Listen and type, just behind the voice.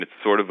It's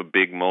sort of a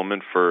big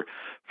moment for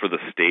the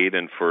state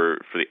and for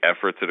the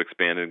efforts at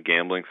expanded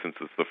gambling, since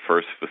it's the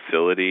first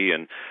facility,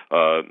 and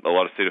a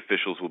lot of state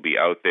officials will be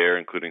out there,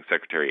 including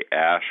Secretary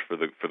Ash, for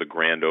the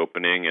grand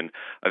opening. And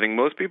I think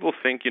most people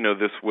think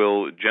this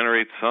will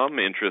generate some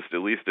interest, at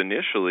least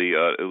initially,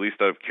 at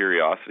least out of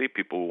curiosity.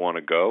 People will want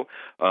to go.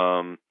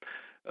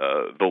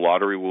 The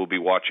lottery will be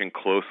watching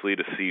closely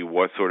to see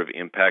what sort of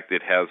impact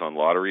it has on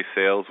lottery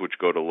sales, which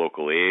go to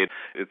local aid.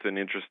 It's an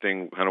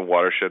interesting kind of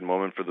watershed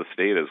moment for the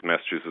state as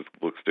Massachusetts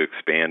looks to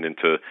expand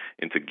into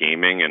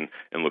gaming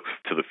and looks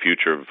to the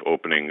future of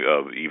opening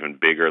even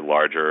bigger,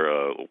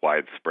 larger,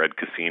 widespread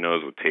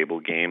casinos with table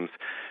games.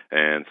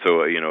 And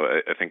so,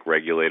 I think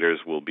regulators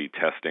will be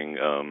testing,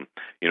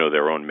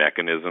 their own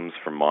mechanisms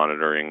for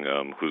monitoring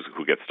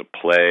who gets to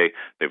play.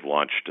 They've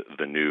launched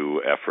the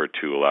new effort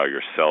to allow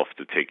yourself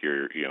to take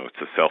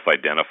to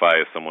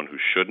self-identify as someone who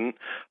shouldn't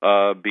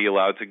be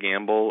allowed to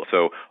gamble.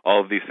 So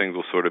all of these things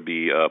will sort of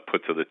be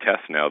put to the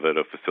test now that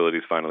a facility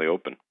is finally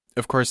open.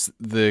 Of course,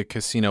 the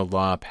casino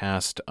law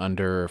passed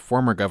under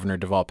former Governor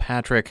Deval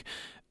Patrick.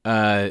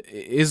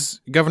 Is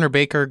Governor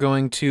Baker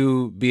going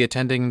to be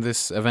attending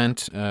this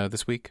event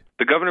this week?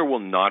 The governor will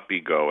not be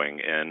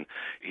going, and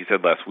he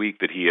said last week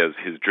that he has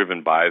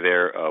driven by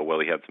there while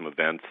he had some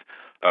events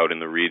out in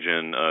the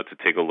region to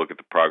take a look at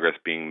the progress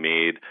being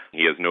made.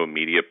 He has no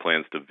immediate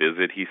plans to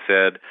visit, he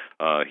said.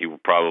 He will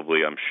probably,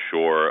 I'm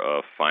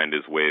sure, find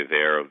his way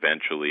there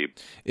eventually.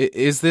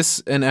 Is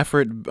this an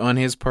effort on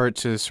his part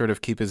to sort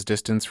of keep his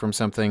distance from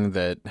something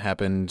that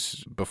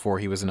happened before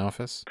he was in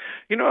office?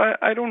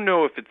 I don't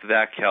know if it's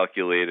that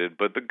calculated,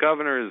 but the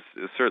governor is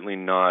certainly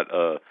not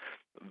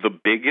the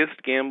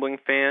biggest gambling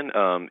fan.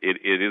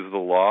 It is the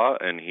law,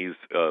 and he's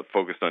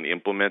focused on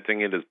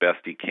implementing it as best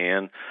he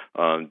can.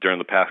 During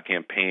the past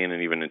campaign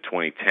and even in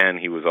 2010,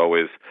 he was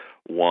always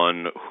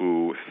one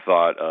who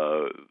thought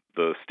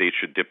the state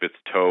should dip its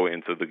toe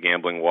into the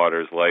gambling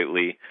waters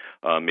lightly,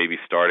 maybe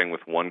starting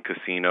with one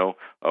casino.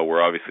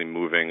 We're obviously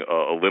moving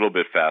a little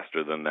bit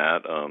faster than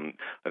that.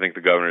 I think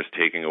the governor is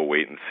taking a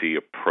wait-and-see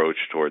approach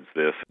towards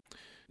this.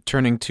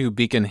 Turning to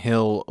Beacon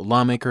Hill,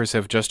 lawmakers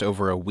have just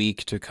over a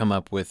week to come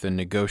up with a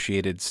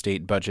negotiated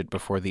state budget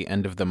before the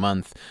end of the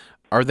month.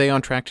 Are they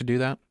on track to do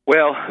that?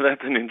 Well,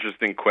 that's an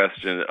interesting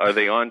question. Are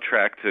they on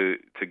track to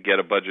get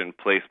a budget in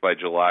place by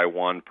July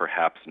 1?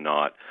 Perhaps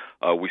not.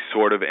 We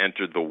sort of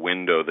entered the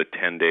window, the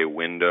 10-day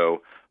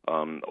window,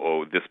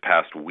 this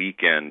past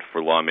weekend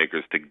for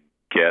lawmakers to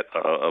get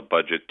a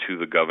budget to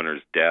the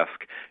governor's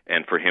desk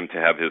and for him to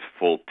have his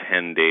full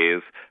 10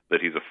 days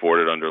that he's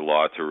afforded under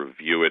law to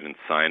review it and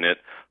sign it.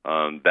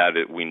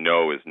 That we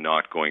know is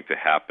not going to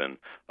happen.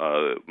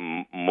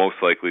 Most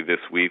likely this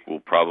week we'll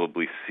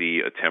probably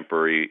see a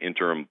temporary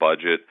interim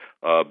budget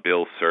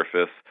bill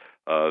surface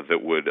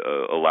that would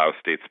allow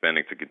state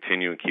spending to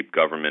continue and keep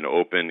government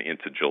open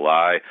into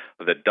July.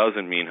 That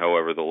doesn't mean,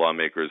 however, the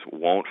lawmakers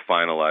won't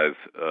finalize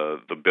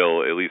the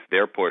bill, at least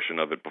their portion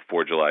of it,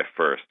 before July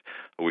 1st.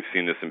 We've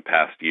seen this in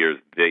past years.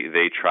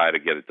 They try to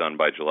get it done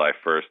by July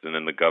 1st, and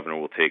then the governor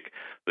will take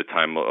the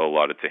time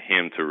allotted to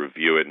him to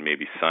review it and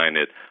maybe sign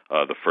it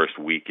the first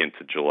week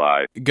into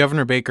July.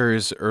 Governor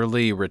Baker's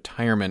early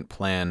retirement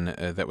plan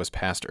that was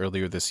passed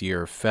earlier this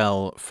year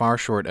fell far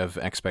short of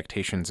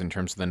expectations in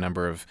terms of the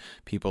number of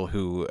people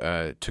who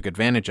took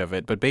advantage of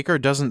it, but Baker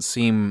doesn't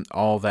seem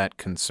all that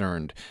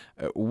concerned.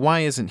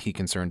 Why isn't he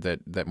concerned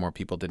that more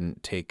people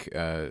didn't take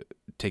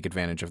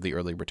advantage of the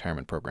early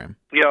retirement program?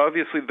 Yeah,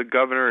 obviously the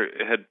governor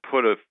had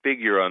put a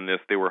figure on this.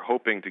 They were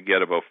hoping to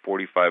get about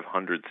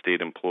 4,500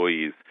 state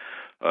employees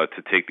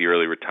to take the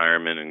early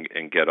retirement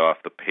and get off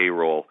the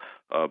payroll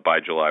by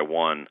July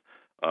 1.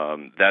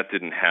 That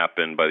didn't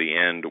happen. By the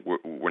end,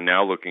 we're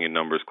now looking at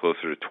numbers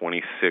closer to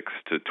 26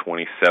 to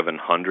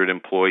 2,700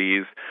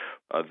 employees.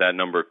 That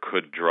number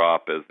could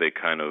drop as they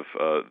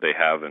they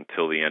have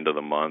until the end of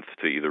the month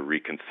to either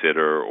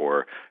reconsider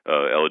or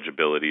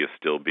eligibility is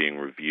still being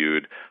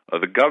reviewed.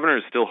 The governor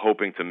is still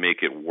hoping to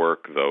make it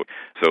work, though,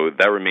 so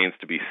that remains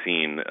to be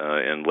seen.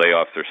 And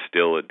layoffs are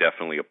still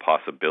definitely a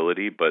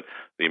possibility, but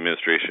the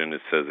administration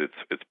says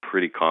it's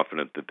pretty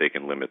confident that they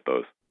can limit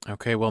those.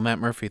 Okay, well, Matt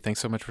Murphy, thanks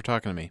so much for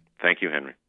talking to me. Thank you, Henry.